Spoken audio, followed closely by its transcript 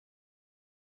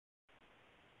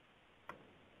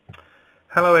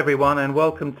Hello everyone and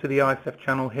welcome to the ISF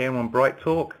channel here on Bright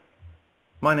Talk.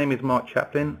 My name is Mark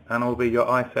Chaplin and I'll be your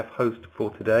ISF host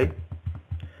for today.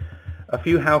 A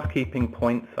few housekeeping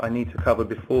points I need to cover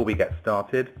before we get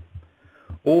started.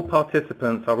 All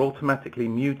participants are automatically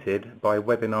muted by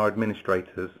webinar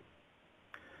administrators.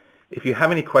 If you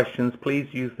have any questions,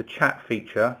 please use the chat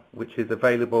feature which is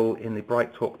available in the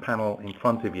Bright Talk panel in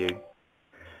front of you.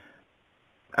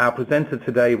 Our presenter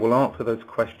today will answer those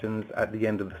questions at the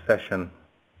end of the session.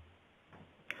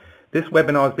 This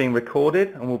webinar is being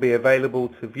recorded and will be available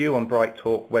to view on Bright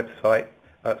Talk website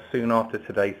soon after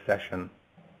today's session.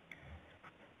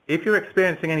 If you're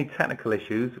experiencing any technical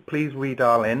issues, please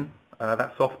redial in.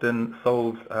 That often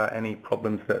solves any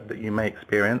problems that you may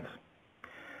experience.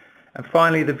 And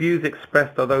finally, the views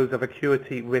expressed are those of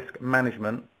Acuity Risk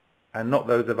Management and not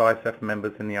those of ISF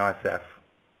members in the ISF.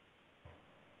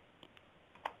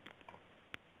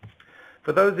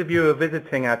 For those of you who are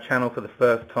visiting our channel for the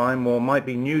first time or might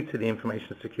be new to the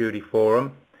Information Security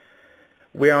Forum,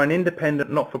 we are an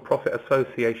independent not-for-profit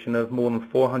association of more than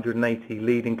 480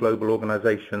 leading global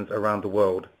organizations around the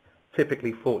world,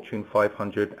 typically Fortune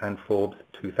 500 and Forbes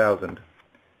 2000.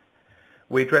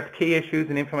 We address key issues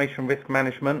in information risk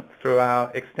management through our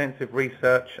extensive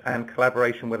research and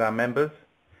collaboration with our members.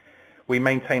 We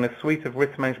maintain a suite of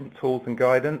risk management tools and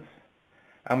guidance,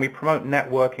 and we promote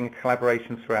networking and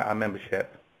collaboration throughout our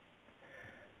membership.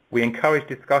 We encourage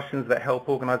discussions that help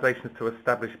organizations to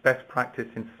establish best practice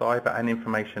in cyber and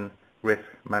information risk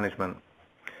management.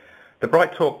 The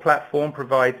Bright Talk platform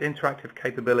provides interactive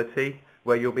capability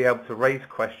where you'll be able to raise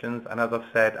questions, and as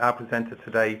I've said, our presenter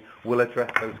today will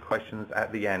address those questions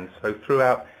at the end. So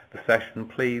throughout the session,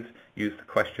 please use the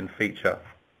question feature.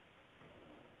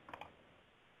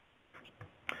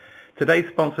 Today's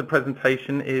sponsored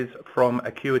presentation is from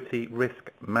Acuity Risk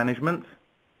Management.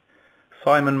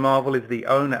 Simon Marvell is the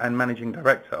owner and managing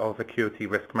director of Acuity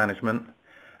Risk Management,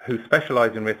 who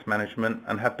specialize in risk management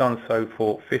and have done so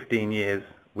for 15 years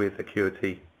with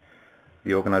Acuity,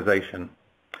 the organization.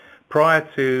 Prior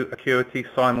to Acuity,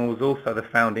 Simon was also the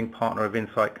founding partner of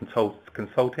Insight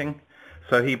Consulting,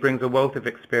 so he brings a wealth of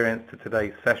experience to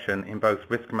today's session in both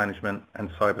risk management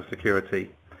and cybersecurity.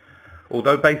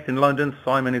 Although based in London,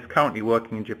 Simon is currently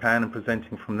working in Japan and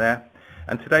presenting from there.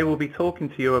 And today we'll be talking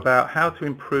to you about how to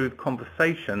improve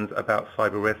conversations about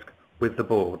cyber risk with the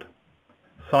board.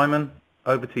 Simon,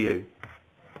 over to you.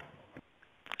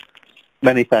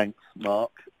 Many thanks,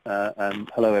 Mark, and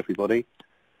hello everybody.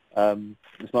 As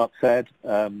Mark said,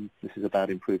 this is about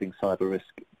improving cyber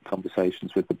risk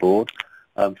conversations with the board.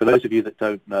 For those of you that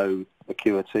don't know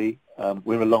Acuity,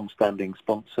 we're a long-standing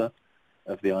sponsor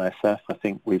of the ISF. I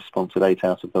think we've sponsored 8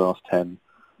 out of the last 10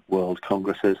 World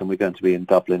Congresses, and we're going to be in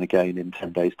Dublin again in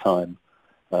 10 days' time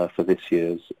for this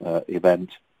year's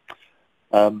event.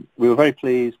 We were very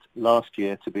pleased last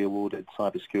year to be awarded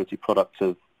Cybersecurity Product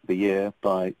of the Year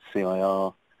by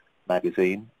CIR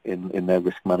magazine in their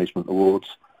Risk Management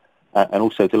Awards, and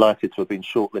also delighted to have been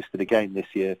shortlisted again this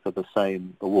year for the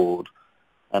same award,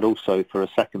 and also for a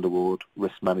second award,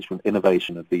 Risk Management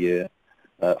Innovation of the Year,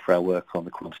 for our work on the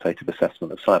quantitative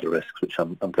assessment of cyber risks, which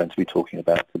I'm going to be talking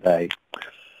about today.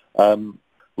 We're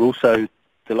also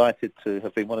delighted to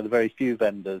have been one of the very few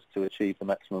vendors to achieve the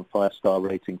maximum 5-star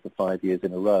rating for 5 years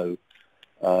in a row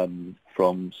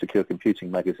from Secure Computing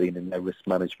magazine in their Risk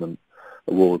Management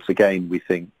Awards. Again, we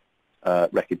think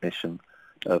recognition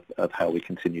of how we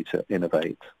continue to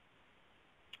innovate.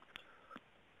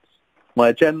 My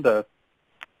agenda,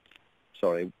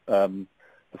 before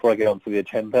I get on to the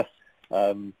agenda,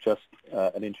 just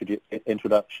an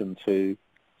introduction to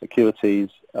Acuity's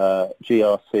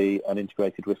GRC and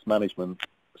integrated risk management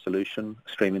solution,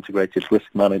 Stream Integrated Risk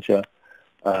Manager.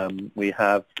 We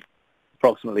have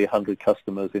approximately 100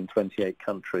 customers in 28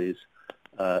 countries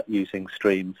using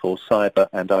Stream for cyber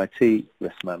and IT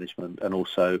risk management, and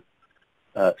also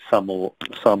some or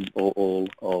all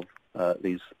of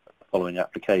these following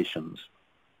applications.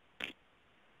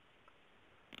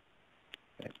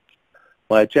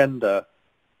 My agenda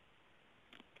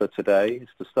for today is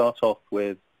to start off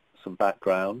with some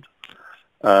background,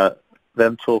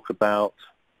 then talk about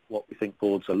what we think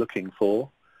boards are looking for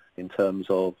in terms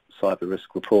of cyber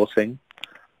risk reporting.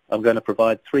 I'm going to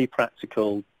provide 3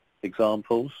 practical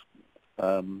examples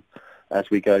as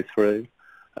we go through,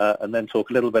 and then talk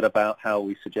a little bit about how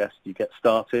we suggest you get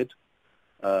started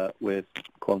with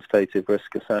quantitative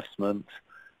risk assessment.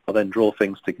 I'll then draw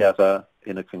things together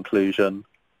in a conclusion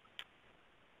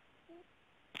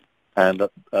and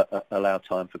allow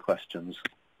time for questions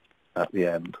at the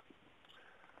end.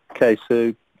 Okay,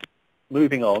 so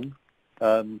moving on,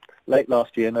 late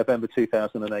last year, November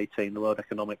 2018, the World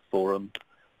Economic Forum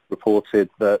reported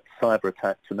that cyber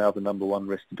attacks are now the #1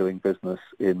 risk to doing business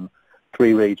in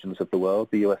 3 regions of the world,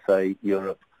 the USA,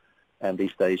 Europe, and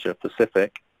East Asia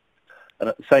Pacific. And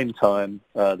at the same time,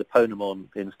 the Ponemon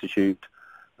Institute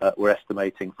were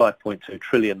estimating $5.2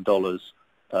 trillion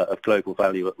of global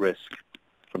value at risk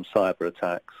from cyber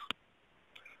attacks.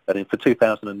 And for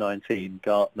 2019,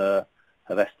 Gartner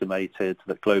have estimated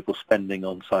that global spending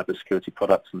on cybersecurity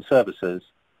products and services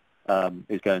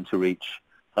is going to reach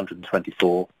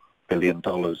 $124 billion.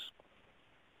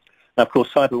 Now, of course,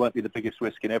 cyber won't be the biggest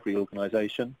risk in every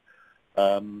organisation.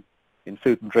 In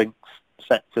food and drinks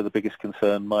sector, the biggest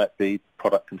concern might be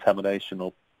product contamination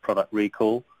or product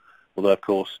recall, although, of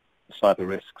course, cyber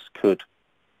risks could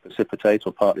precipitate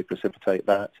or partly precipitate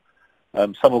that.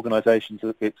 Some organisations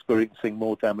are experiencing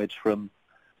more damage from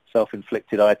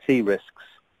self-inflicted IT risks,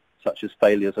 such as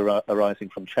failures arising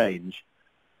from change,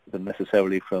 than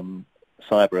necessarily from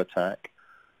cyber attack.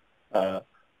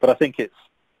 But I think it's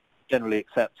generally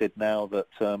accepted now that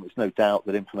it's no doubt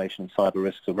that information and cyber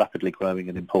risks are rapidly growing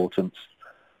in importance.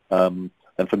 And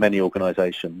for many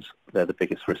organisations, they're the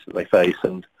biggest risk that they face.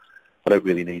 And I don't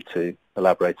really need to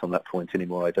elaborate on that point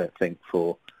anymore, I don't think,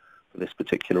 for this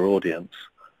particular audience.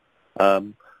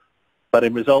 But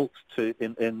in response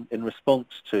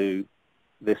to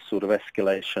this sort of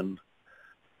escalation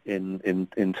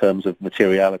in terms of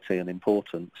materiality and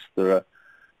importance, there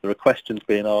are questions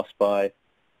being asked by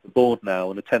the board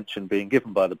now and attention being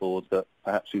given by the board that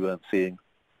perhaps we weren't seeing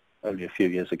only a few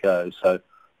years ago. So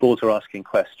boards are asking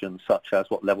questions such as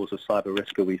what levels of cyber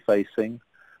risk are we facing,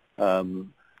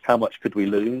 how much could we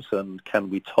lose, and can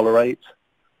we tolerate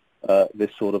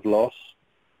this sort of loss?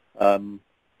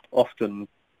 Often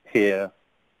hear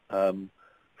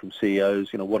from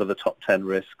CEOs, what are the top 10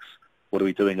 risks? What are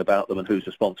we doing about them, and who's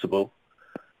responsible?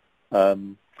 But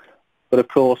of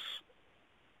course,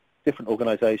 different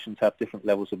organisations have different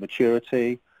levels of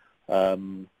maturity.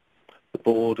 The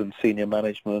board and senior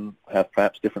management have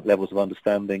perhaps different levels of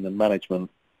understanding and management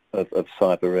of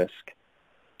cyber risk.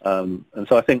 And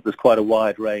so I think there's quite a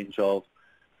wide range of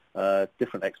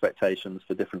different expectations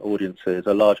for different audiences.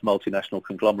 A large multinational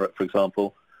conglomerate, for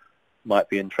example, might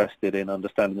be interested in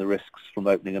understanding the risks from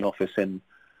opening an office in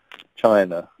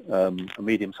China. A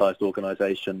medium-sized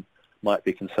organisation might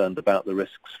be concerned about the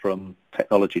risks from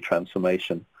technology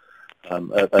transformation.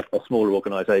 A smaller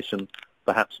organisation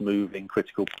perhaps moving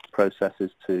critical processes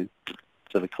to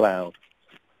the cloud.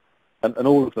 And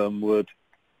all of them would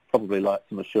probably like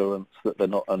some assurance that they're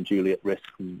not unduly at risk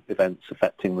from events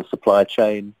affecting the supply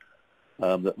chain,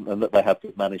 and that they have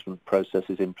good management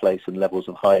processes in place and levels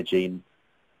of hygiene,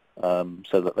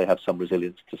 so that they have some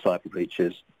resilience to cyber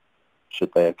breaches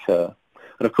should they occur.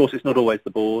 And of course, it's not always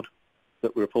the board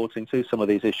that we're reporting to. Some of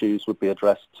these issues would be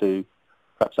addressed to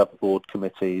perhaps other board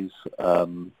committees,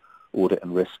 audit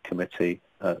and risk committee,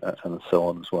 and so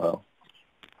on as well.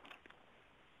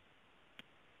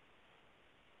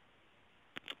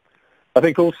 I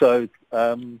think also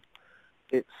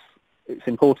it's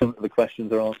important that the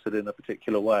questions are answered in a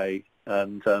particular way.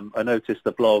 And I noticed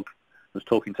the blog, I was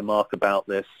talking to Mark about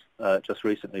this just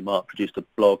recently. Mark produced a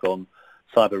blog on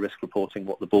cyber risk reporting,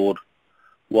 what the board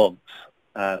wants,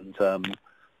 and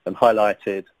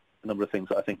highlighted a number of things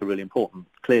that I think are really important.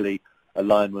 Clearly,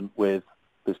 alignment with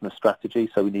business strategy,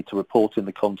 so we need to report in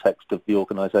the context of the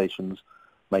organisation's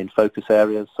main focus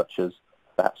areas, such as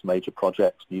perhaps major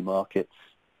projects, new markets,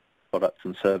 products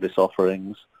and service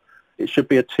offerings. It should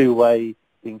be a two-way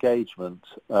engagement.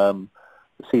 The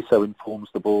CISO informs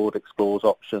the board, explores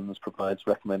options, provides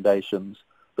recommendations,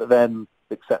 but then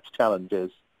accepts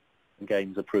challenges and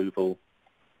gains approval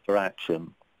for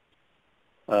action.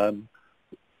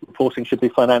 Reporting should be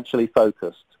financially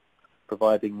focused,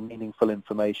 providing meaningful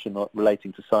information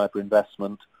relating to cyber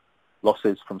investment,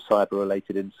 losses from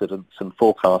cyber-related incidents, and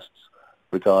forecasts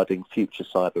regarding future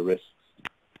cyber risks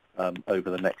over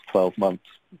the next 12 months,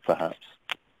 perhaps.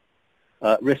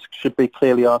 Risks should be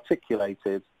clearly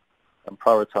articulated and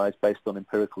prioritised based on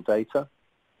empirical data.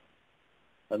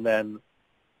 And then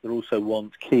there also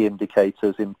want key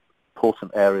indicators in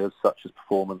important areas such as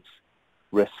performance,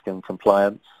 risk and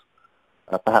compliance,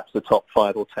 perhaps the top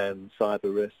 5 or 10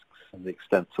 cyber risks and the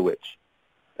extent to which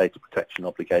data protection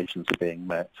obligations are being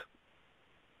met.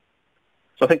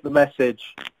 So I think the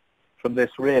message from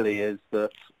this really is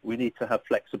that we need to have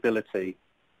flexibility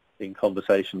in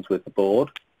conversations with the board.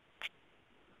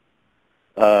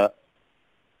 There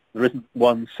isn't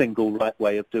one single right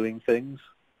way of doing things,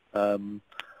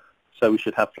 so we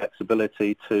should have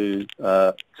flexibility to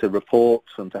report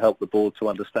and to help the board to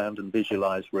understand and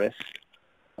visualise risk,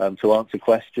 to answer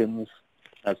questions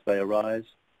as they arise,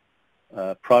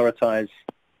 prioritise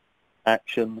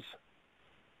actions,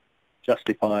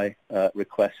 justify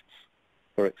requests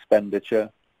for expenditure,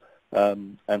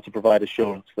 and to provide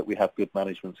assurance that we have good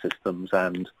management systems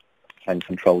and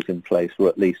controls in place, or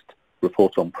at least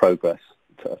report on progress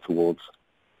towards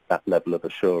that level of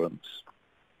assurance.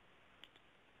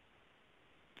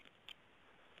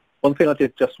 One thing I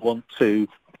did just want to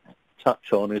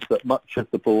touch on is that much of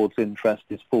the board's interest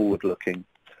is forward-looking.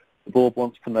 The board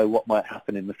wants to know what might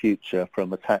happen in the future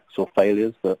from attacks or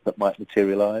failures that might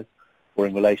materialise, or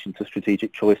in relation to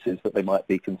strategic choices that they might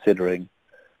be considering,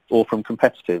 or from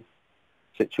competitive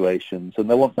situations. And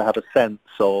they want to have a sense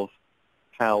of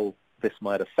how this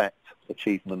might affect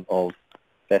achievement of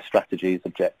their strategies,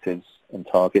 objectives and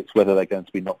targets, whether they're going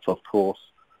to be knocked off course,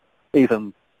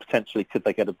 even potentially could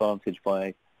they get advantage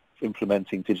by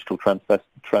implementing digital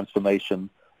transformation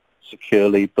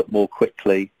securely but more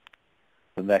quickly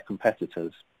than their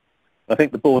competitors. I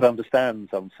think the board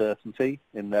understands uncertainty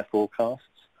in their forecasts,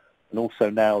 and also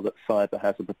now that cyber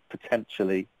has a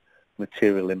potentially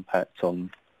material impact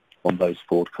on those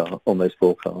forecasts.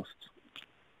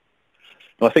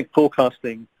 And I think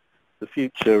forecasting the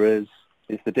future is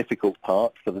the difficult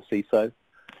part for the CISO.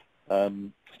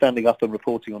 Standing up and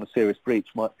reporting on a serious breach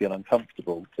might be an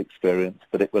uncomfortable experience,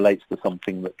 but it relates to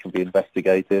something that can be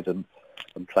investigated and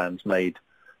plans made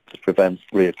to prevent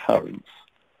reoccurrence.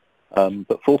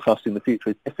 But forecasting the future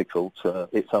is difficult.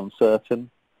 It's uncertain.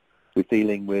 We're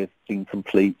dealing with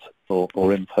incomplete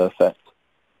or imperfect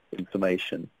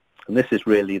information. And this is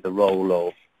really the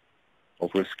role of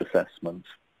risk assessment.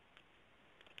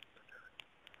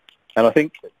 And I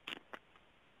think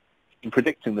in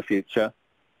predicting the future,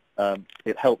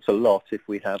 it helps a lot if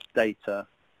we have data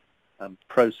and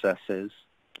processes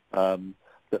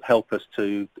that help us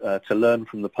to learn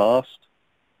from the past,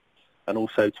 and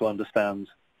also to understand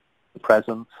the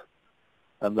present,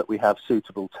 and that we have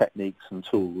suitable techniques and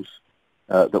tools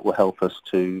that will help us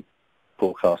to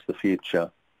forecast the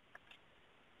future.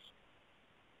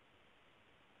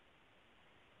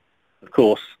 Of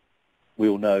course, we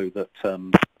all know that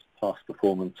past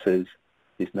performance is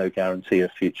no guarantee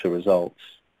of future results.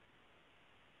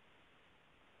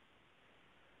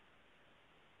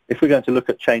 If we're going to look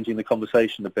at changing the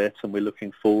conversation a bit, and we're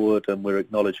looking forward and we're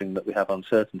acknowledging that we have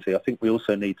uncertainty, I think we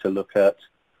also need to look at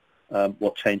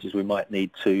what changes we might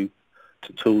need to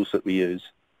tools that we use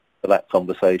for that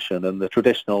conversation. And the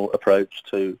traditional approach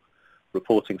to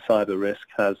reporting cyber risk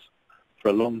has for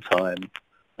a long time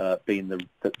been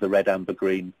the red, amber,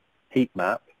 green heat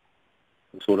map,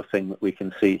 the sort of thing that we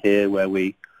can see here, where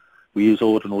we use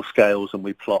ordinal scales and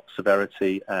we plot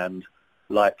severity and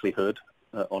likelihood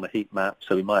on a heat map.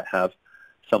 So we might have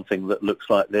something that looks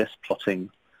like this, plotting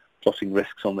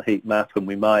risks on the heat map, and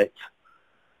we might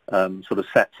sort of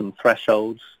set some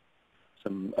thresholds,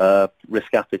 some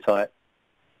risk appetite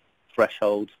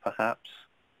thresholds perhaps.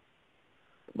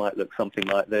 It might look something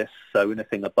like this. So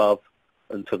anything above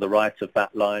and to the right of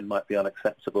that line might be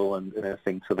unacceptable, and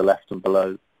anything to the left and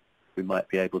below we might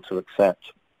be able to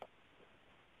accept.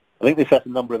 I think this has a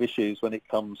number of issues when it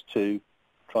comes to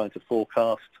trying to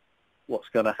forecast what's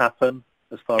going to happen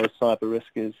as far as cyber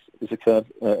risk is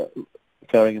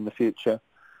occurring in the future.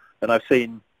 And I've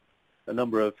seen a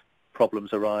number of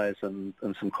problems arise and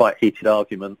some quite heated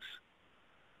arguments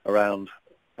around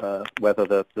whether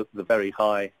the very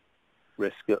high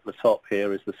risk at the top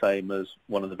here is the same as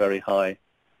one of the very high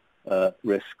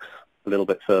risks a little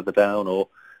bit further down, or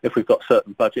if we've got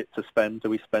certain budget to spend, do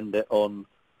we spend it on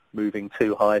moving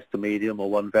two highs to medium or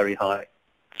one very high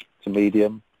to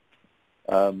medium?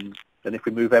 And if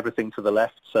we move everything to the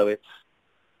left, so it's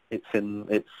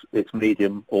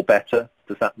medium or better,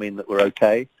 does that mean that we're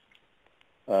okay?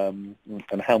 And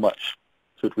how much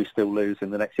should we still lose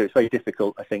in the next year? It's very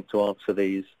difficult, I think, to answer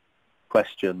these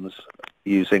questions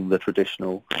using the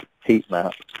traditional heat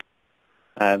map.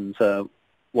 And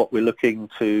what we're looking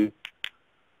to,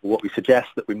 what we suggest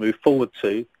that we move forward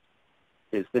to,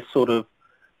 is this sort of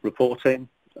reporting.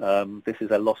 This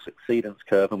is a loss exceedance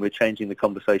curve, and we're changing the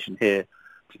conversation here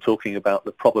to talking about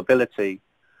the probability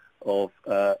of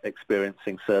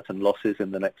experiencing certain losses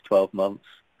in the next 12 months.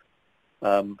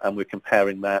 And we're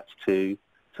comparing that to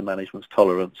management's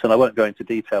tolerance. And I won't go into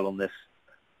detail on this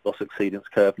loss exceedance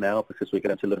curve now, because we're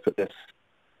going to look at this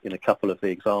in a couple of the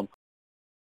examples.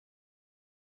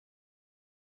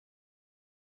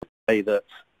 The way that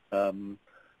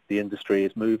the industry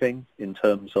is moving in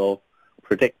terms of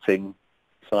predicting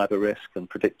cyber risk and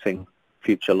predicting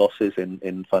future losses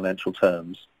in financial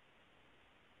terms.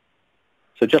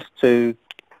 So just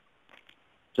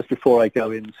before I go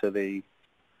into the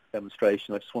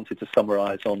demonstration, I just wanted to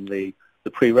summarize on the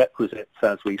prerequisites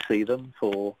as we see them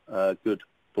for good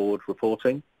board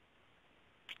reporting.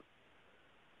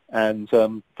 And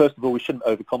first of all, we shouldn't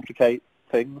overcomplicate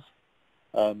things.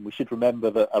 We should remember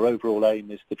that our overall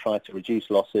aim is to try to reduce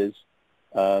losses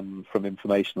from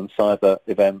information and cyber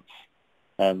events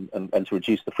and to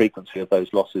reduce the frequency of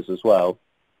those losses as well.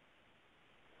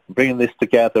 Bringing this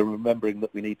together, remembering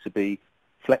that we need to be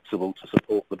flexible to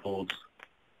support the board's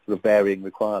sort of varying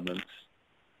requirements,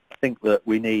 I think that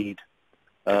we need,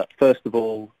 first of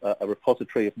all, a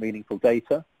repository of meaningful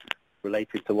data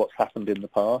related to what's happened in the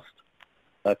past,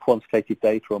 quantitative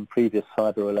data on previous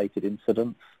cyber-related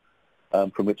incidents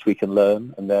from which we can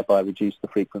learn and thereby reduce the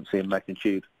frequency and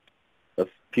magnitude of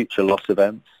future loss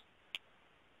events.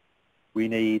 We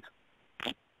need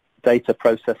data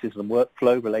processes and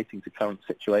workflow relating to current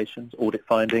situations, audit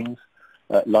findings,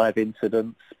 live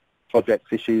incidents,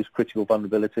 project issues, critical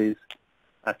vulnerabilities,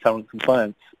 our current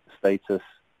compliance status,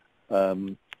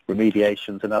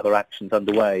 remediations and other actions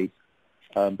underway,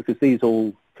 because these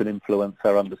all can influence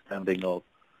our understanding of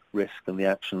risk and the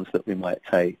actions that we might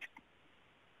take.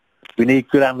 We need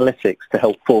good analytics to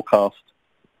help forecast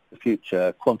the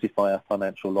future, quantify our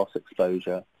financial loss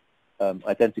exposure,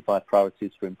 identify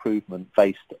priorities for improvement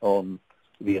based on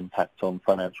the impact on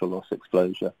financial loss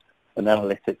exposure, and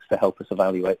analytics to help us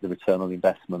evaluate the return on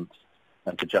investment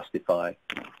and to justify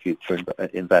future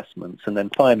investments. And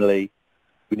then finally,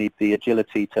 we need the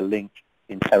agility to link,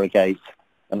 interrogate,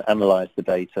 and analyse the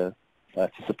data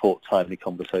to support timely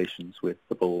conversations with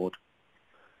the board.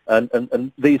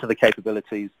 And these are the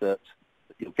capabilities that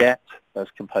you'll get as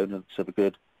components of a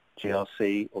good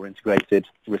GRC or integrated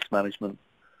risk management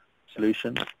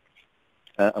solution.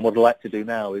 And what I'd like to do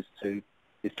now is to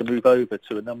move over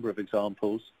to a number of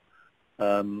examples.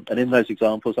 And in those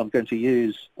examples, I'm going to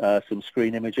use some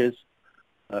screen images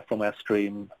from our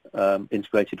Stream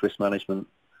integrated risk management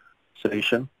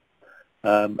solution.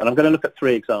 And I'm going to look at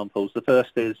three examples. The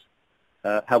first is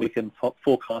how we can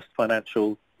forecast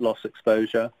financial loss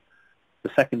exposure. The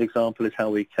second example is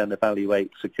how we can evaluate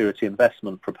security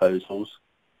investment proposals.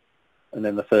 And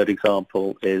then the third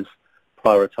example is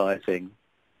prioritizing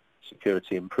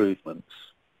security improvements.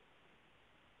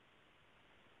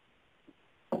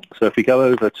 So if we go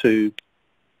over to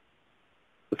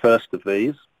the first of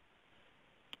these,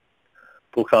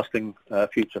 forecasting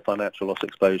future financial loss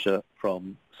exposure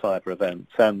from cyber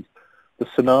events. And the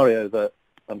scenario that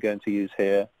I'm going to use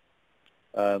here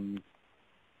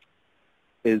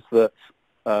is that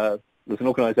there's an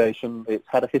organisation, it's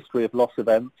had a history of loss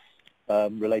events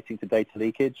relating to data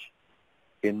leakage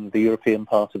in the European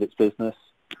part of its business,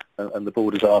 and the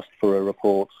board has asked for a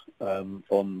report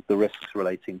on the risks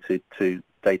relating to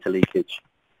data leakage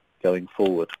going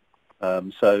forward.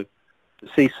 So the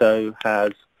CISO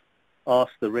has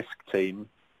asked the risk team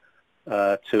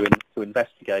to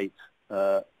investigate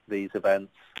these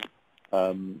events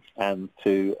and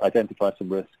to identify some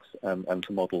risks and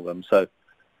to model them. So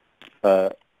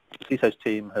the CISO's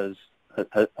team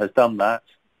has done that,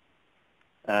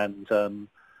 and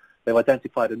they've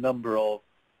identified a number of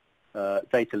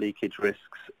data leakage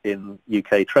risks in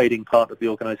UK trading part of the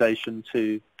organisation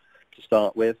to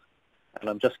start with, and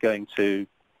I'm just going to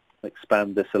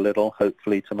expand this a little,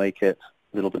 hopefully to make it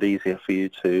a little bit easier for you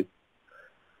to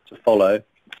follow.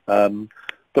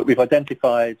 But we've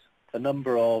identified a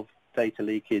number of data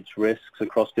leakage risks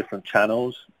across different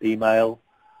channels: email,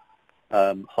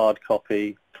 hard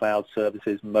copy, cloud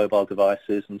services, mobile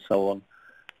devices, and so on,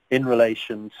 in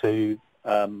relation to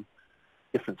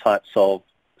different types of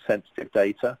sensitive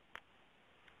data.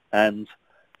 And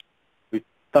we've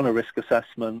done a risk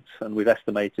assessment, and we've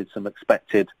estimated some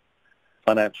expected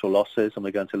financial losses, and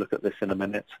we're going to look at this in a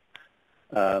minute.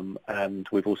 And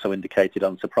we've also indicated,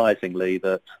 unsurprisingly,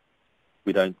 that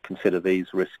we don't consider these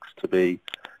risks to be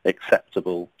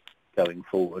acceptable going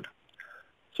forward.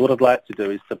 So what I'd like to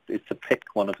do is to pick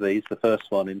one of these, the first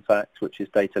one, in fact, which is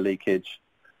data leakage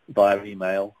via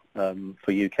email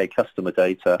for UK customer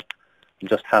data, and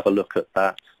just have a look at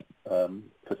that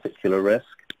particular risk.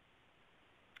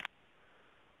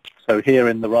 So here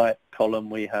in the right column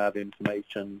we have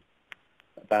information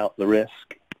about the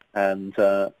risk, and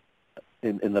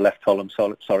in the left column,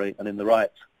 sorry, and in the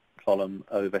right column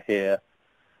over here,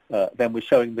 then we're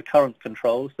showing the current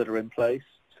controls that are in place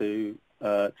to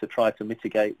try to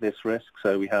mitigate this risk.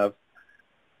 So we have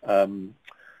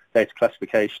data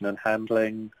classification and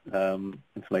handling,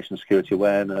 information security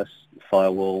awareness,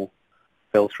 firewall,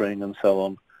 filtering, and so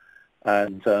on.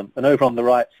 And over on the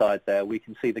right side there, we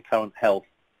can see the current health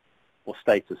or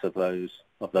status of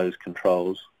those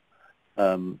controls.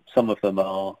 Some of them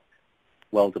are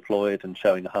well deployed and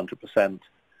showing 100%,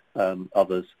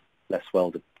 others less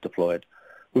well deployed.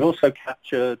 We've also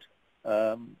captured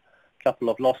a couple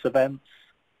of loss events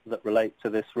that relate to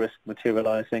this risk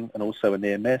materialising, and also a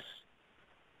near miss.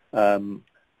 And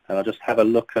I'll just have a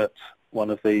look at one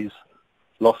of these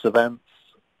loss events.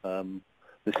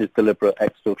 This is deliberate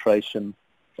exfiltration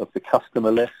of the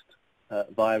customer list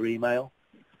via email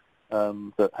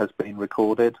that has been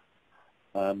recorded.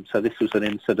 So this was an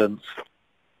incident.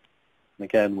 And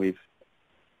again, we've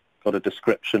got a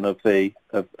description of the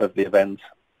event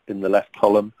in the left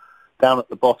column. Down at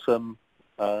the bottom,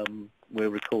 we're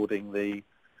recording the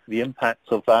impact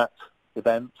of that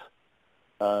event.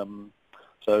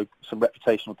 So some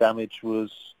reputational damage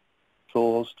was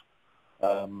caused.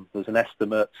 There's an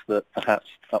estimate that perhaps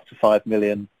up to 5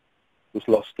 million was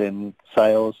lost in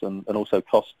sales, and also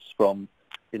costs from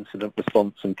incident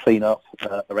response and cleanup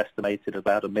are estimated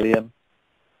about $1 million,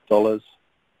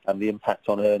 and the impact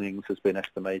on earnings has been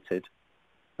estimated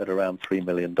at around $3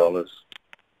 million.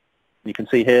 You can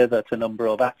see here that a number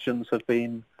of actions have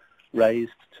been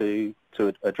raised to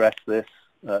address this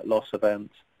loss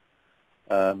event,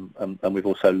 and we've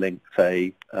also linked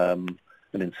an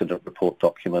incident report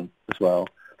document as well.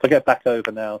 If I get back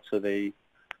over now to the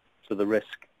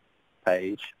risk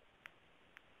page,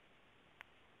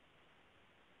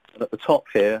 and at the top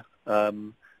here,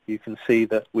 you can see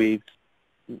that we've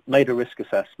made a risk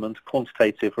assessment,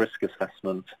 quantitative risk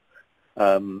assessment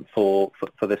for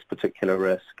this particular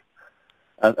risk.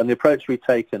 And the approach we've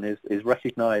taken is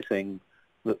recognising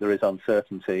that there is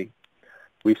uncertainty.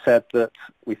 We've said that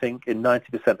we think in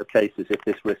 90% of cases, if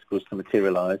this risk was to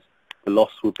materialise, the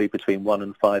loss would be between $1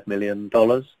 and $5 million.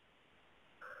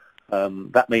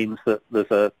 That means that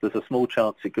there's a small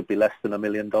chance it could be less than $1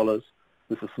 million.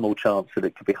 There's a small chance that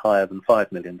it could be higher than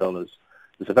 $5 million.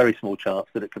 There's a very small chance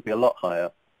that it could be a lot higher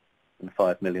than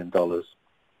 $5 million.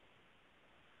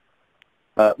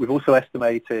 We've also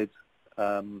estimated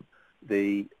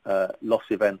the loss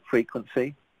event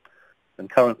frequency, and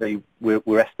currently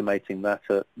we're estimating that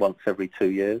at once every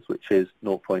 2 years, which is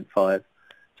 0.5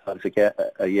 times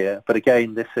a year. But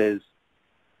again, this is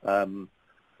uncertain.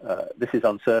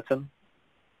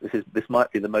 This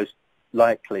might be the most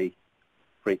likely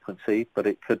frequency, but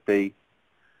it could be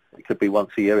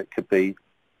once a year. It could be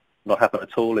not happen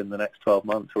at all in the next 12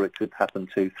 months, or it could happen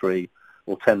 2, 3,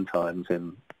 or 10 times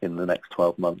in the next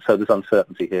 12 months. So there's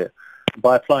uncertainty here.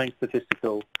 By applying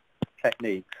statistical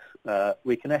techniques,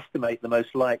 we can estimate the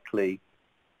most likely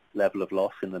level of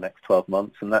loss in the next 12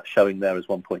 months, and that's showing there as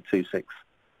 $1.26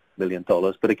 million.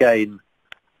 But again,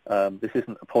 this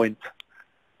isn't a point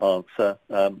answer.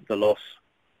 The loss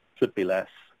could be less,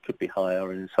 could be higher,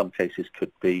 and in some cases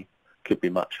could be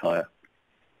much higher.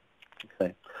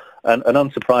 Okay, and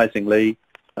unsurprisingly,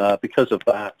 because of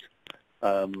that,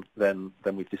 then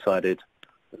we've decided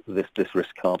this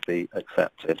risk can't be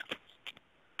accepted.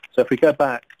 So if we go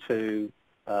back to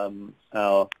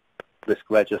our risk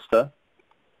register,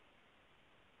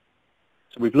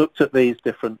 so we've looked at these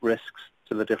different risks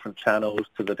to the different channels,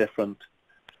 to the different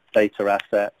data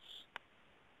assets,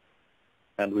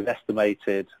 and we've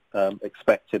estimated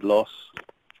expected loss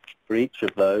for each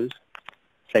of those,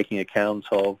 taking account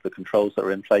of the controls that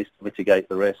are in place to mitigate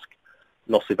the risk,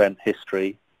 loss event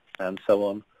history, and so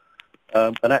on.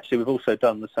 And actually, we've also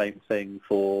done the same thing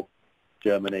for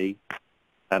Germany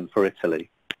and for Italy.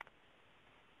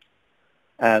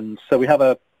 And so we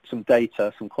have some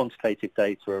data, some quantitative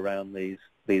data around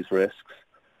these risks.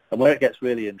 And where it gets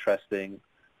really interesting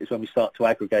is when we start to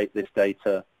aggregate this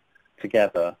data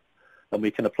together, and we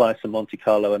can apply some Monte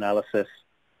Carlo analysis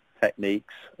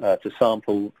techniques to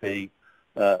sample the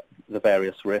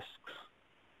various risks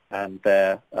and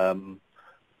their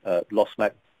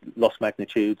loss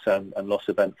magnitudes and loss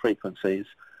event frequencies,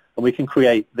 and we can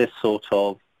create this sort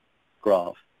of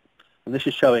graph. And this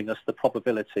is showing us the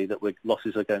probability that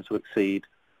losses are going to exceed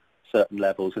certain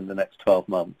levels in the next 12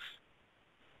 months.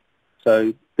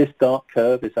 So this dark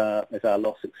curve is our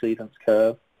loss exceedance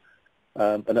curve,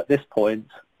 and at this point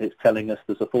it's telling us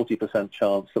there's a 40%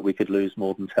 chance that we could lose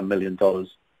more than $10 million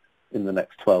in the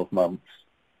next 12 months.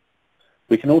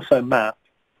 We can also map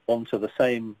onto the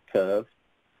same curve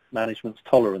management's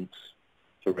tolerance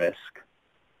to risk.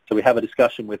 So we have a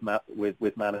discussion with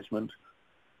management.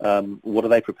 What are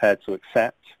they prepared to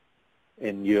accept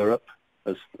in Europe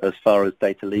as far as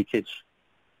data leakage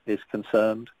is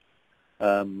concerned?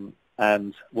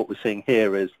 And what we're seeing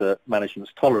here is that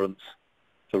management's tolerance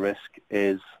to risk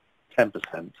is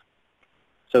 10%.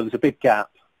 So there's a big gap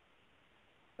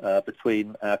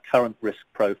between our current risk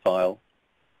profile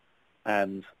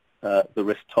and the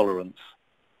risk tolerance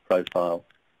profile.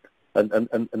 And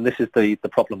this is the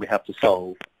problem we have to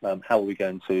solve. How are we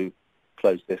going to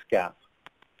close this gap?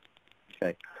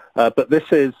 Okay, but this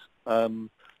is,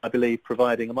 I believe,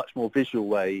 providing a much more visual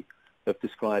way of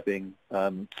describing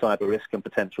cyber risk and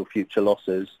potential future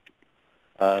losses,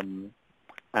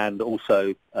 and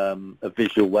also a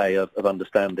visual way of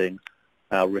understanding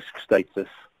our risk status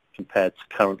compared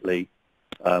to currently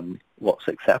what's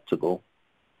acceptable.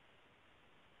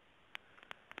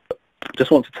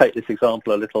 Just want to take this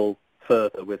example a little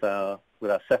further with our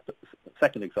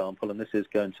second example, and this is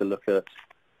going to look at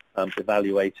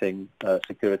evaluating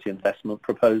security investment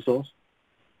proposals.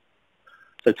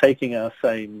 So taking our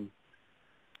same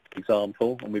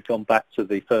example, and we've gone back to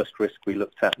the first risk we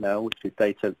looked at now, which is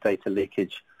data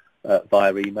leakage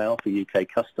via email for UK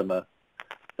customer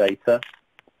data.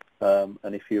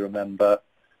 And if you remember,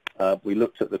 we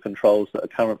looked at the controls that are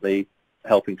currently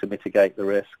helping to mitigate the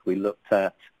risk. We looked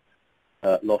at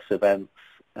loss events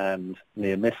and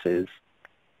near misses.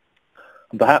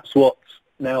 And perhaps what's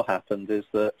now happened is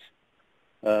that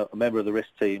a member of the risk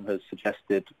team has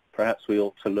suggested perhaps we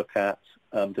ought to look at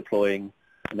deploying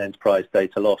an enterprise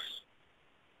data loss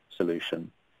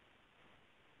solution.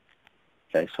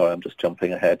 Okay, sorry, I'm just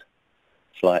jumping ahead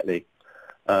slightly.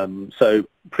 So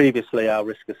previously our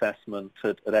risk assessment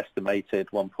had estimated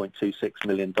 $1.26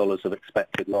 million of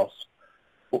expected loss.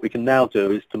 What we can now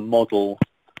do is to model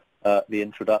the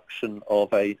introduction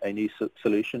of a new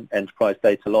solution, enterprise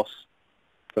data loss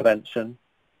prevention.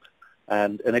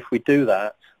 And if we do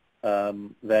that,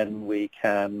 then we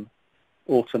can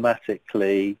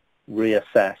automatically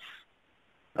reassess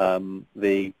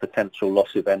the potential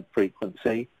loss event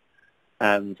frequency,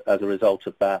 and as a result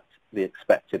of that, the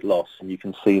expected loss. And you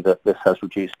can see that this has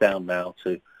reduced down now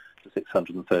to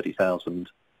 $630,000.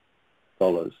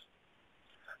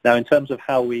 Now, in terms of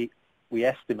how we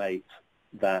estimate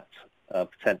that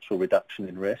potential reduction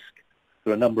in risk,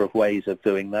 there are a number of ways of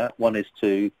doing that. One is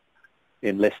to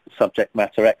enlist a subject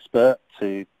matter expert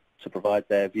to provide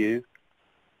their view.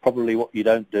 Probably what you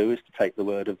don't do is to take the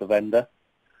word of the vendor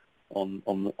on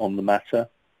the matter.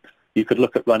 You could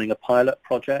look at running a pilot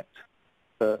project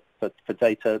for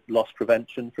data loss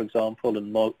prevention, for example,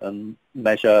 and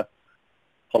measure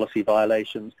policy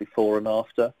violations before and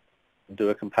after, and do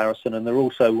a comparison. And there are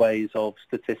also ways of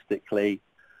statistically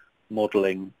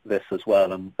modelling this as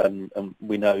well, and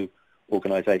we know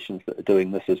organisations that are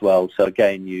doing this as well. So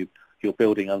again, you're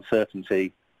building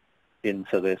uncertainty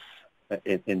into this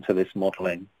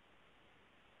modelling.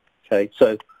 Okay,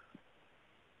 so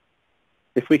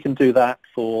if we can do that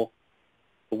for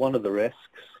one of the risks,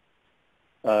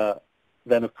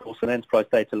 then of course an enterprise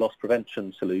data loss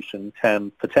prevention solution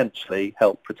can potentially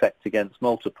help protect against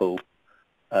multiple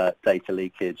data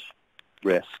leakage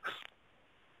risks.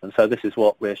 And so this is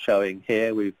what we're showing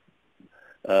here. We've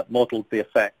modelled the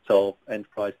effect of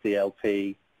enterprise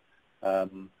DLP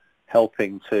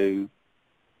helping to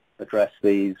address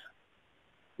these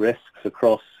risks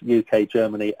across UK,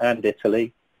 Germany and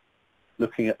Italy,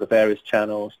 looking at the various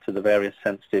channels to the various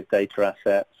sensitive data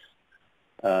assets,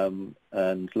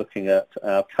 and looking at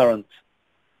our current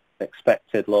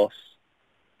expected loss,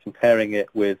 comparing it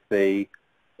with the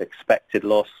expected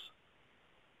loss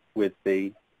with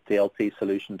the DLP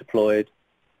solution deployed,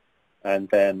 and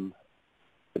then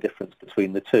the difference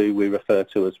between the two we refer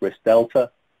to as risk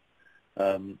delta,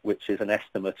 which is an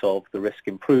estimate of the risk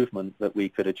improvement that we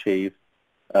could achieve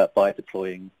by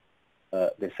deploying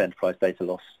this enterprise data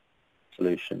loss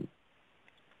solution.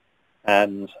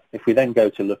 And if we then go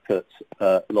to look at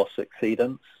loss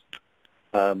exceedance,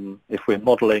 if we're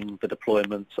modelling the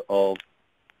deployment of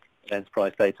an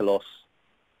enterprise data loss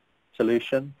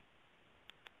solution,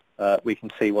 we can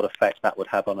see what effect that would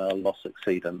have on our loss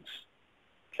exceedance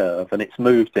curve, and it's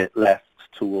moved it left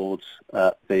towards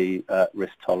the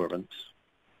risk tolerance.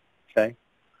 Okay,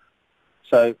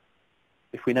 so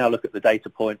if we now look at the data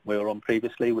point we were on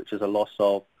previously, which is a loss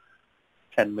of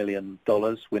 $10 million,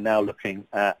 we're now looking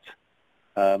at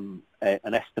an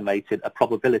estimated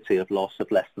probability of loss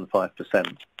of less than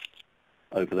 5%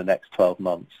 over the next 12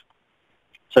 months.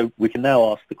 So we can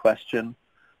now ask the question,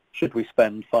 should we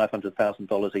spend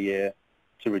 $500,000 a year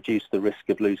to reduce the risk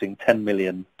of losing $10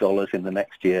 million in the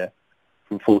next year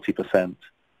from 40%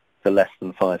 to less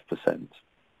than 5%? And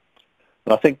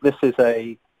I think this is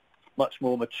a much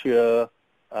more mature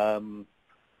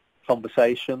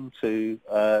conversation to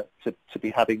be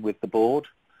having with the board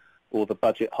or the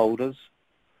budget holders.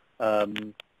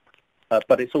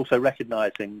 But it's also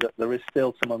recognising that there is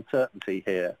still some uncertainty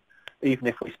here. Even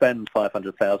if we spend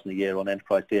 $500,000 a year on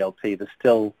enterprise DLP, there's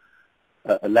still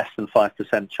a less than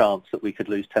 5% chance that we could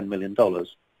lose $10 million.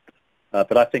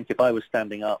 But I think if I was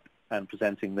standing up and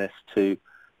presenting this to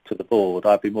the board,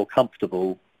 I'd be more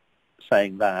comfortable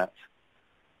saying that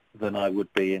than I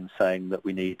would be in saying that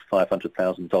we need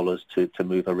 $500,000 to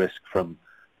move a risk from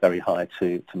very high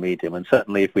to medium. And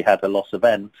certainly if we had a loss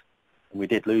event and we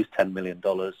did lose $10 million,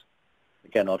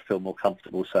 again, I'd feel more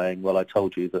comfortable saying, well, I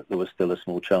told you that there was still a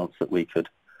small chance that we could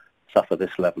suffer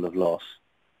this level of loss.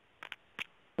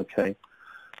 Okay.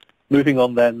 Moving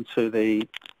on then to the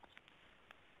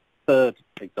third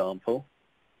example,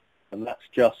 and that's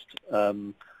just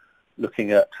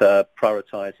looking at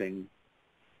prioritizing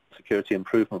security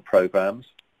improvement programs.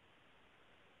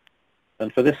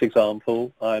 And for this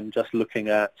example, I'm just looking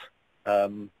at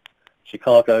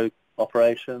Chicago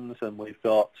operations, and we've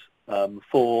got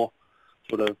 4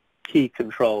 sort of key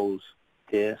controls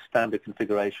here: standard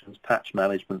configurations, patch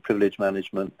management, privilege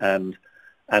management, and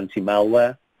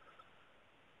anti-malware.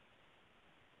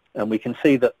 And we can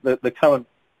see that the current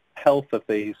health of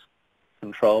these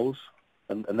controls,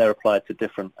 and they're applied to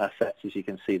different assets, as you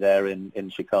can see there in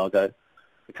Chicago.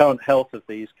 The current health of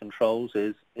these controls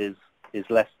is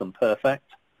less than perfect,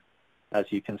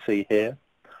 as you can see here.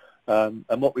 And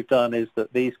what we've done is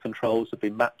that these controls have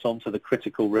been mapped onto the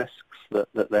critical risks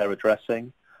that they're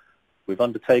addressing. We've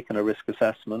undertaken a risk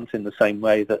assessment in the same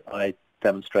way that I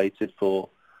demonstrated for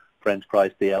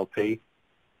enterprise DLP.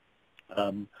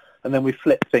 And then we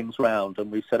flipped things round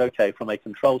and we said, okay, from a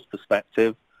controls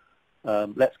perspective,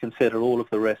 let's consider all of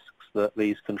the risks that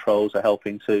these controls are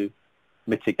helping to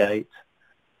mitigate.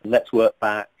 And let's work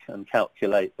back and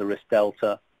calculate the risk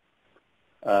delta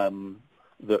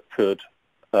that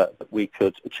we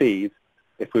could achieve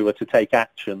if we were to take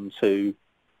action to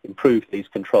improve these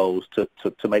controls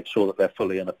to make sure that they're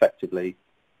fully and effectively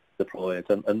deployed.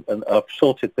 And I've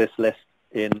sorted this list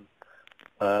in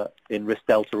risk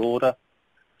delta order.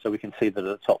 So we can see that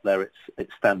at the top there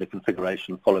it's standard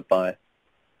configuration followed by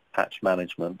patch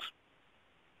management.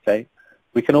 Okay.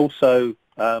 We can also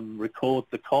record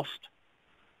the cost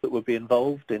that would be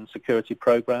involved in security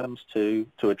programs to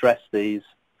address these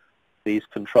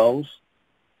controls.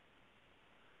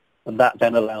 And that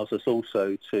then allows us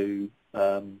also to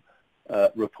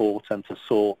report and to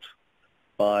sort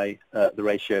by the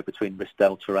ratio between risk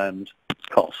delta and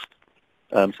cost.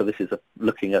 So this is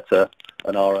looking at an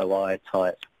ROI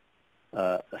type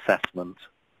assessment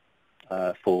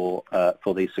for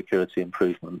these security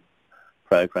improvement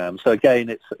programs. So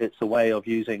again, it's a way of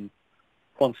using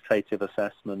quantitative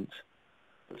assessment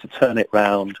to turn it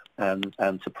round and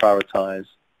to prioritize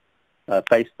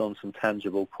based on some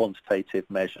tangible quantitative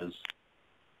measures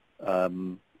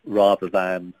rather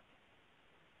than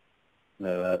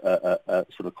a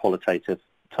sort of qualitative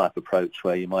type approach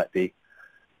where you might be,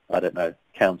 I don't know,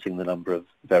 counting the number of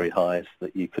very highs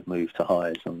that you could move to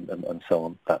highs and so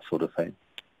on, that sort of thing.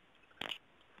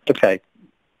 Okay.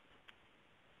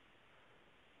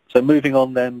 So moving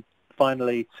on then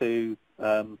finally to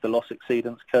the loss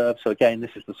exceedance curve. So again,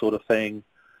 this is the sort of thing,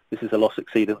 this is a loss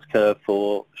exceedance curve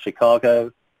for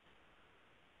Chicago.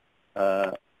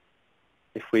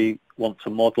 If we want to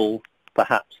model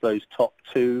perhaps those top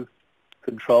 2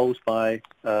 controls by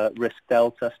risk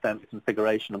delta, standard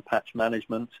configuration and patch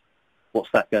management, what's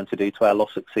that going to do to our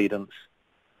loss exceedance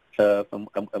curve?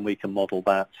 And we can model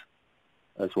that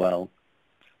as well.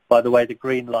 By the way, the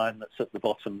green line that's at the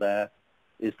bottom there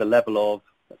is the level of,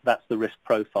 that's the risk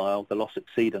profile, the loss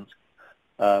exceedance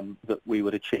that we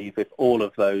would achieve if all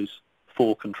of those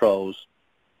 4 controls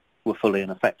were fully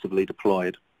and effectively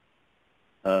deployed.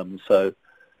 So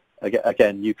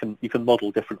again, you can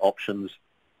model different options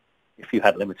if you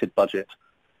had limited budget,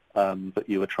 but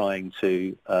you were trying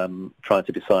to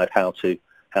decide how to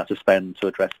spend to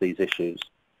address these issues.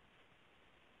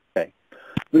 Okay,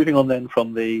 moving on then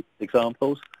from the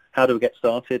examples, how do we get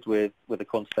started with a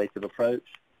quantitative approach?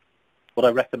 What I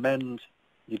recommend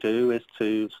you do is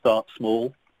to start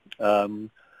small,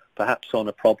 perhaps on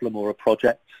a problem or a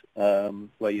project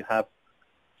where you have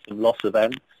some loss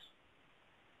events,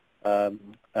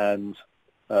 and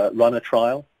run a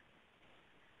trial,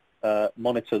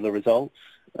 monitor the results.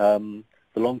 The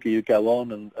longer you go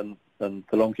on and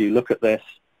the longer you look at this,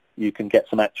 you can get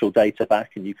some actual data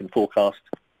back and you can forecast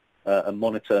and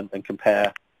monitor and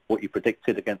compare what you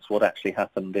predicted against what actually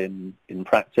happened in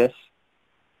practice.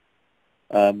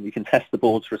 You can test the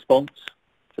board's response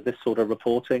to this sort of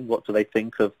reporting. What do they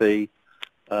think of the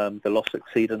loss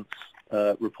exceedance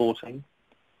reporting?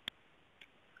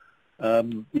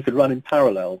 You could run in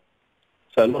parallel.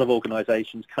 So a lot of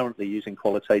organisations currently using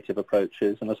qualitative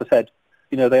approaches, and as I said,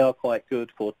 you know, they are quite good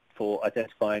for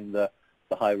identifying the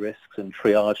high risks and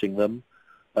triaging them.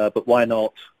 But why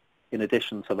not, in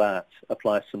addition to that,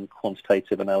 apply some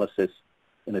quantitative analysis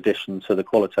in addition to the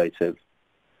qualitative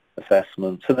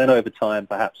assessment? And then over time,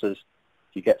 perhaps as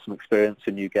you get some experience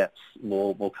and you get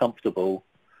more comfortable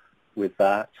with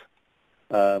that,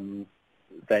 then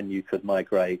you could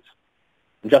migrate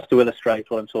And just to illustrate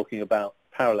what I'm talking about,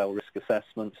 parallel risk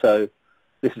assessment. So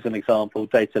this is an example,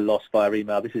 data lost via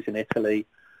email. This is in Italy.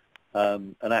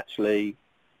 And actually,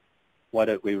 why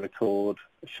don't we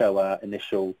show our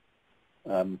initial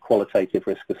qualitative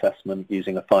risk assessment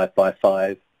using a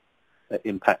 5x5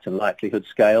 impact and likelihood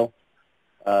scale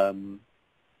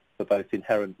for both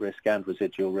inherent risk and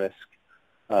residual risk.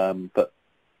 But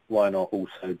why not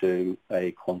also do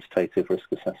a quantitative risk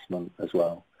assessment as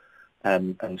well?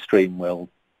 And Stream will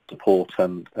support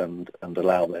and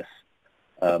allow this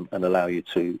and allow you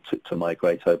to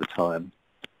migrate over time.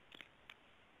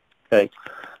 Okay.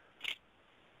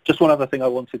 Just one other thing I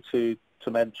wanted to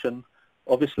mention.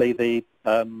 Obviously, the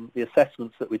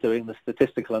assessments that we're doing, the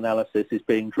statistical analysis, is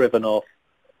being driven off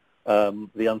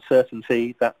the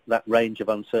uncertainty, that range of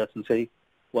uncertainty,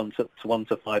 $1 to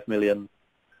 $5 million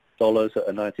at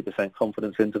a 90%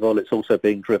 confidence interval. It's also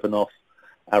being driven off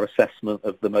our assessment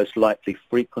of the most likely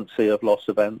frequency of loss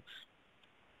events.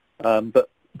 But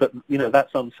you know,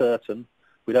 that's uncertain.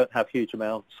 We don't have huge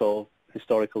amounts of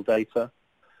historical data.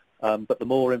 But the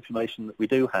more information that we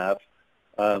do have,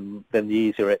 then the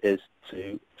easier it is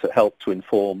to help to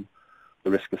inform the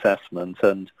risk assessment.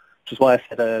 And which is why I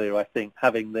said earlier, I think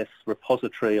having this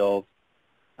repository of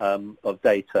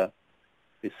data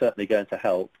is certainly going to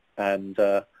help. And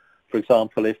for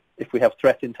example, if we have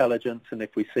threat intelligence and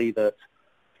if we see that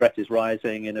threat is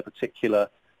rising in a particular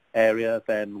area,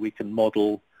 then we can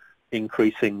model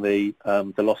increasing the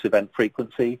loss event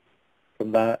frequency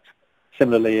from that.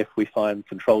 Similarly, if we find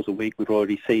controls are weak, we've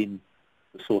already seen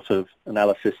the sort of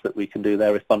analysis that we can do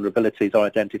there. If vulnerabilities are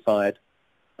identified,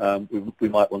 we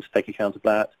might want to take account of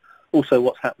that. Also,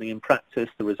 what's happening in practice,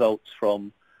 the results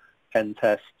from pen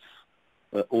tests,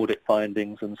 audit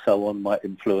findings and so on might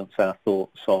influence our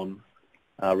thoughts on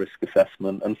our risk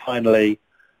assessment. And finally,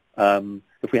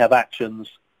 if we have actions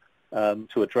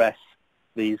to address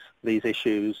these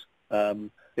issues,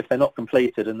 if they're not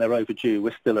completed and they're overdue,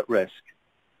 we're still at risk.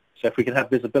 So if we can have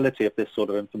visibility of this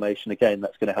sort of information, again,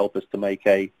 that's going to help us to make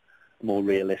a more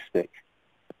realistic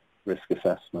risk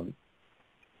assessment.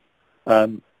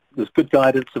 There's good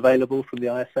guidance available from the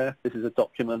ISF. This is a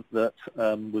document that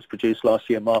was produced last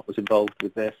year. Mark was involved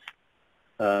with this.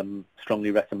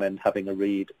 Strongly recommend having a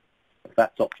read of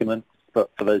that document for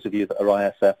those of you that are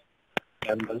ISF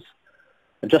members.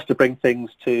 And just to bring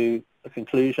things to a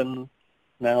conclusion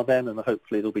now then, and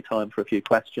hopefully there'll be time for a few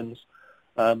questions.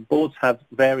 Boards have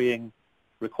varying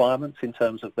requirements in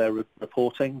terms of their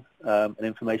reporting and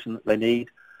information that they need.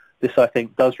 This, I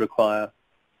think, does require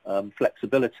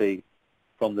flexibility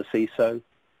from the CISO,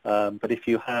 but if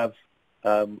you have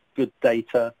good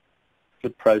data,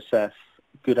 good process,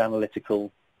 good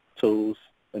analytical tools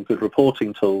and good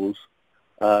reporting tools,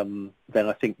 then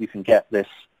I think you can get this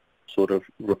sort of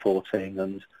reporting.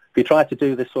 And if you try to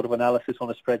do this sort of analysis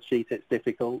on a spreadsheet, it's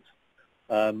difficult.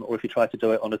 Or if you try to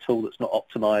do it on a tool that's not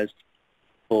optimized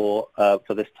for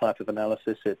this type of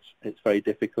analysis, it's very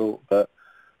difficult. But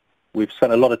we've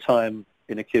spent a lot of time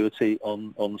in Acuity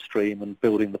on Stream and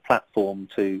building the platform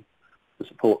to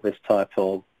support this type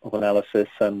of analysis.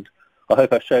 And I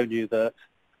hope I've shown you that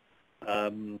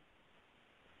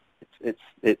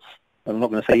it's I'm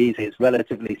not going to say easy, it's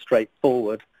relatively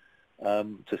straightforward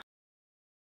to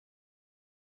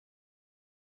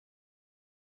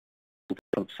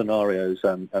different scenarios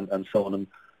and so on,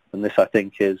 and this I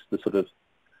think is the sort of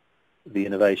the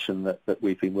innovation that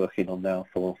we've been working on now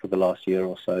for the last year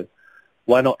or so.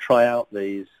 Why not try out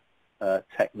these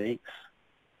techniques,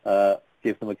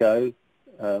 give them a go,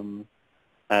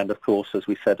 and of course, as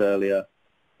we said earlier,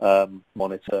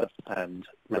 monitor and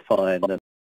refine. And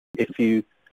if you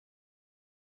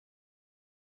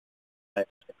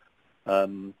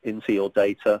into your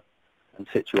data and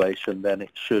situation, then it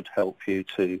should help you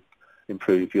to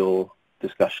improve your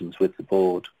discussions with the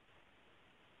board.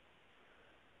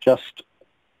 Just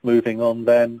moving on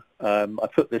then, I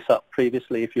put this up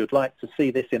previously. If you'd like to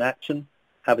see this in action,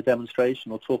 have a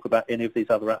demonstration or talk about any of these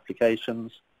other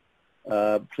applications,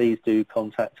 please do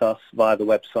contact us via the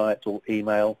website or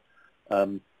email.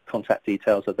 Contact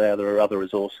details are there. There are other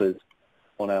resources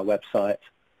on our website.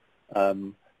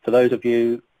 For those of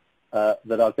you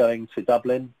that are going to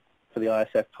Dublin for the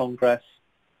ISF Congress,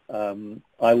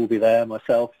 I will be there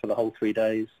myself for the whole 3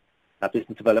 days. Our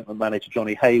business development manager,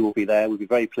 Johnny Hay, will be there. We'll be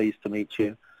very pleased to meet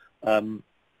you.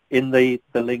 In the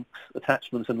links,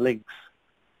 attachments and links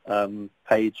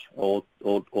page or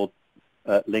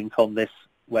link on this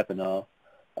webinar,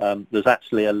 there's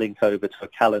actually a link over to a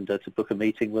calendar to book a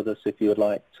meeting with us if you would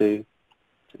like to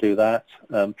do that.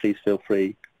 Please feel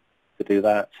free to do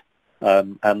that.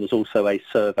 And there's also a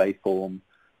survey form,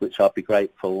 which I'd be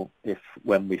grateful if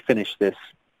when we finish this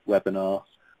webinar,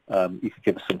 you could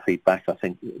give us some feedback. I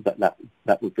think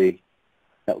that would be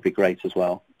great as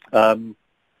well.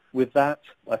 With that,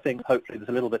 I think hopefully there's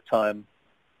a little bit of time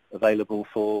available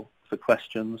for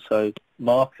questions. So,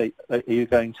 Mark, are you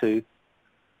going to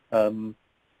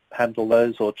handle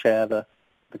those or chair the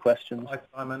questions? Hi,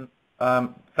 Simon.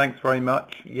 Thanks very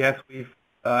much. Yes, we've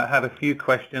had a few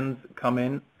questions come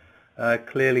in.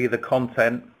 Clearly, the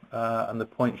content and the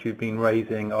points you've been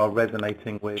raising are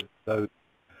resonating with those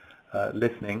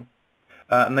listening.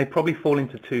 And they probably fall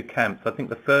into two camps. I think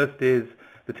the first is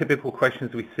the typical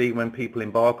questions we see when people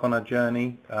embark on a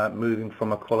journey, moving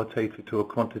from a qualitative to a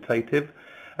quantitative.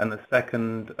 And the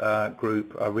second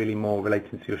group are really more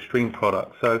relating to your stream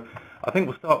product. So I think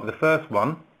we'll start with the first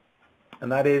one,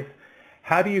 and that is,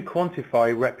 how do you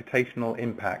quantify reputational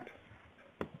impact?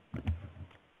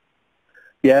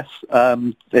 Yes,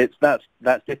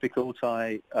 that's difficult.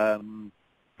 I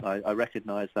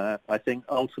recognise that. I think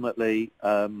ultimately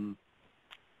a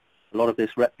lot of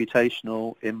this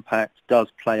reputational impact does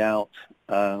play out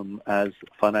as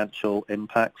financial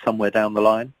impact somewhere down the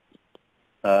line.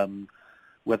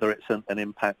 Whether it's an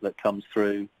impact that comes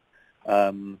through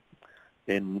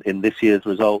in this year's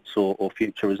results or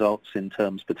future results in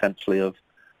terms potentially of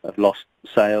lost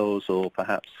sales, or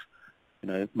perhaps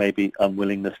maybe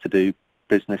unwillingness to do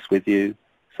business with you,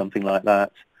 something like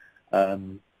that.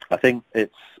 I think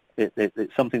it's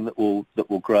something that will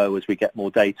grow as we get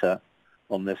more data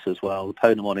on this as well. The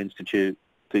Ponemon Institute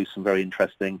do some very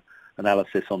interesting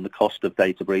analysis on the cost of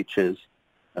data breaches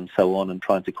and so on, and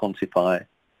trying to quantify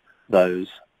those.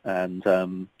 And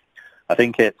I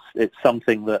think it's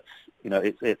something that's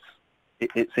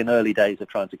it's in early days of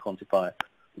trying to quantify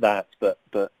that, but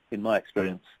in my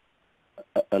experience,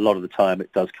 a lot of the time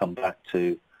it does come back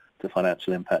to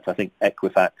financial impact. I think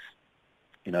Equifax,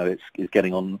 it's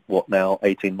getting on what now,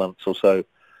 18 months or so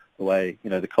away.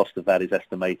 The cost of that is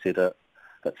estimated at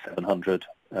 $700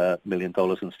 million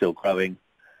and still growing.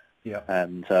 Yeah.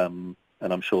 And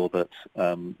I'm sure that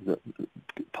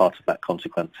part of that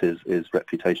consequence is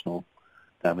reputational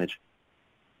damage.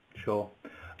 Sure.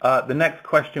 The next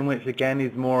question, which again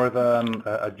is more of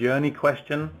a journey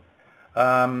question,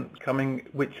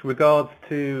 which regards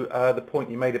to the point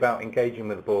you made about engaging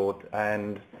with the board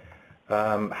and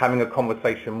having a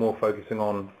conversation more focusing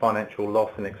on financial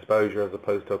loss and exposure as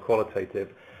opposed to a qualitative.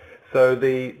 So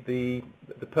the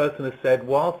person has said,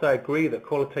 whilst I agree that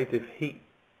qualitative heat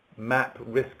map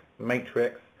risk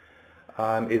matrix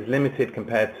is limited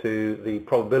compared to the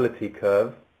probability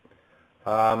curve,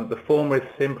 the former is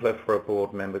simpler for a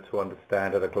board member to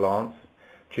understand at a glance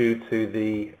due to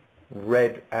the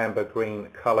red, amber, green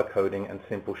color coding and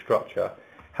simple structure.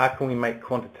 How can we make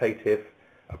quantitative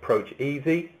approach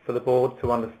easy for the board to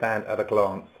understand at a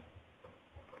glance?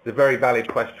 It's a very valid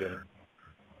question.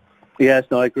 Yes,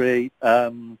 no, I agree.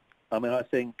 I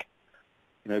think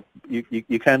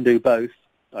you can do both.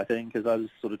 I think, as I was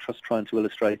sort of just trying to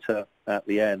illustrate at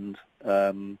the end,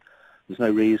 there's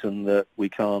no reason that we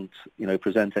can't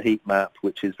present a heat map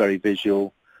which is very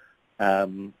visual, as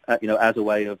a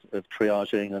way of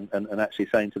triaging and actually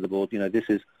saying to the board, this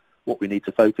is what we need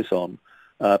to focus on,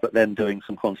 but then doing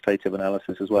some quantitative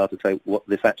analysis as well to say what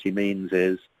this actually means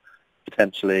is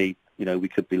potentially, we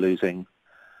could be losing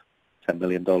 $10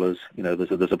 million.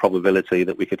 There's a probability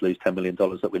that we could lose $10 million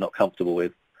that we're not comfortable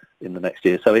with in the next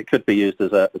year. So it could be used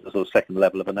as a sort of second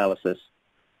level of analysis,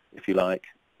 if you like,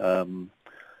 and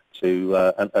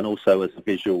also as a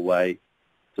visual way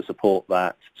to support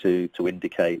that, to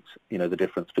indicate the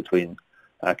difference between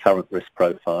our current risk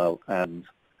profile and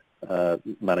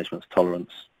management's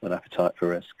tolerance and appetite for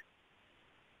risk.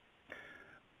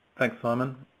 Thanks,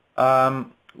 Simon.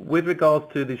 With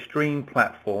regards to the stream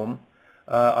platform,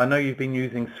 I know you've been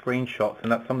using screenshots,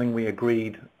 and that's something we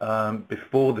agreed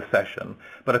before the session,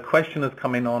 but a question has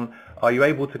come in on, are you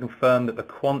able to confirm that the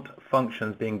quant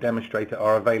functions being demonstrated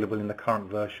are available in the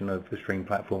current version of the stream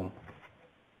platform?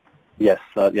 Yes,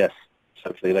 yes,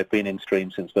 certainly. They've been in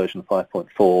stream since version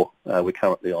 5.4. We're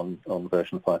currently on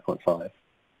version 5.5.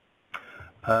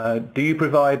 Do you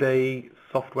provide a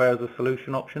software as a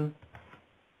solution option?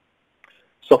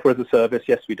 Software as a service,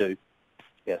 yes, we do.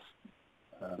 Yes.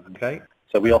 Okay.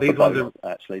 So we offer both,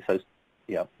 actually. So,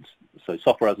 yeah, so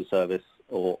software as a service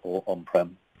or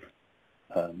on-prem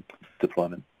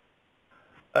deployment.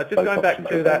 Just going back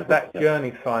to that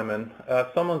journey, Simon,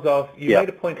 someone's asked, you made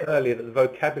a point earlier that the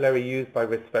vocabulary used by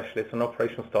risk specialists and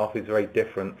operational staff is very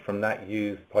different from that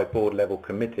used by board-level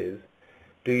committees.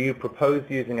 Do you propose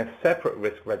using a separate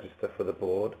risk register for the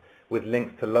board with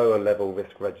links to lower-level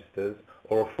risk registers,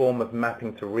 or a form of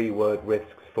mapping to reword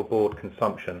risks for board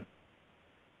consumption?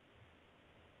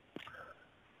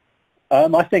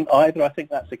 I think either. I think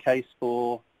that's a case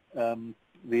for the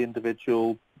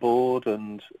individual board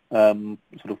and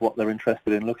sort of what they're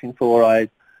interested in looking for. I'm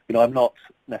not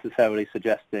necessarily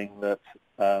suggesting that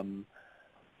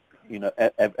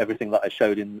everything that I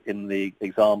showed in the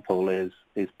example is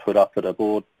put up at a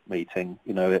board meeting.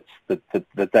 It's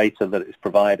the data that it's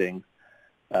providing.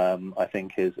 I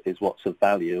think is what's of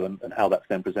value, and how that's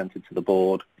then presented to the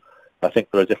board. I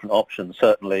think there are different options.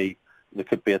 Certainly, there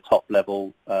could be a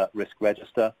top-level risk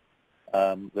register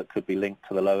that could be linked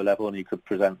to the lower level, and you could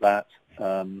present that.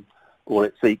 Or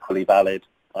it's equally valid,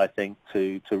 I think,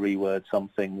 to reword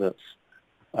something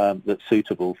that's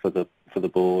suitable for the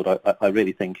board. I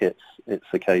really think it's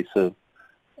a case of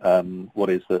what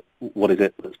is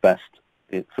it that's best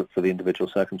for the individual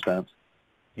circumstance.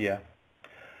 Yeah.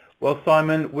 Well,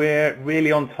 Simon, we're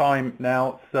really on time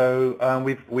now, so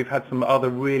we've had some other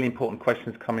really important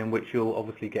questions come in, which you'll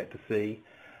obviously get to see.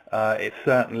 It's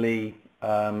certainly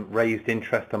raised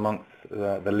interest amongst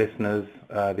the listeners,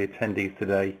 the attendees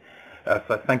today.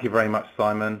 So thank you very much,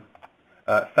 Simon.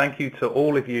 Thank you to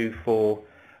all of you for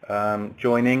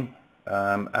joining.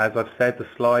 As I've said, the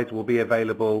slides will be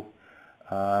available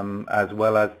as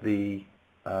well as the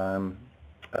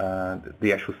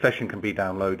actual session can be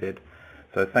downloaded.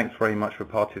 So thanks very much for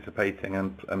participating,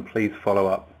 and please follow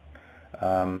up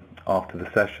after the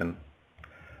session.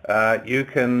 You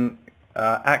can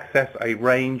access a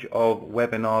range of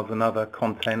webinars and other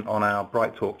content on our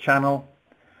BrightTalk channel,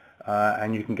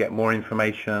 and you can get more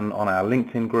information on our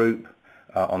LinkedIn group,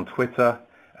 on Twitter,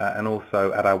 and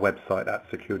also at our website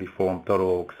at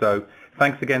securityforum.org. So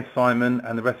thanks again, Simon,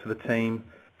 and the rest of the team.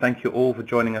 Thank you all for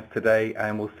joining us today,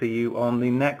 and we'll see you on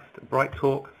the next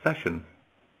BrightTalk session.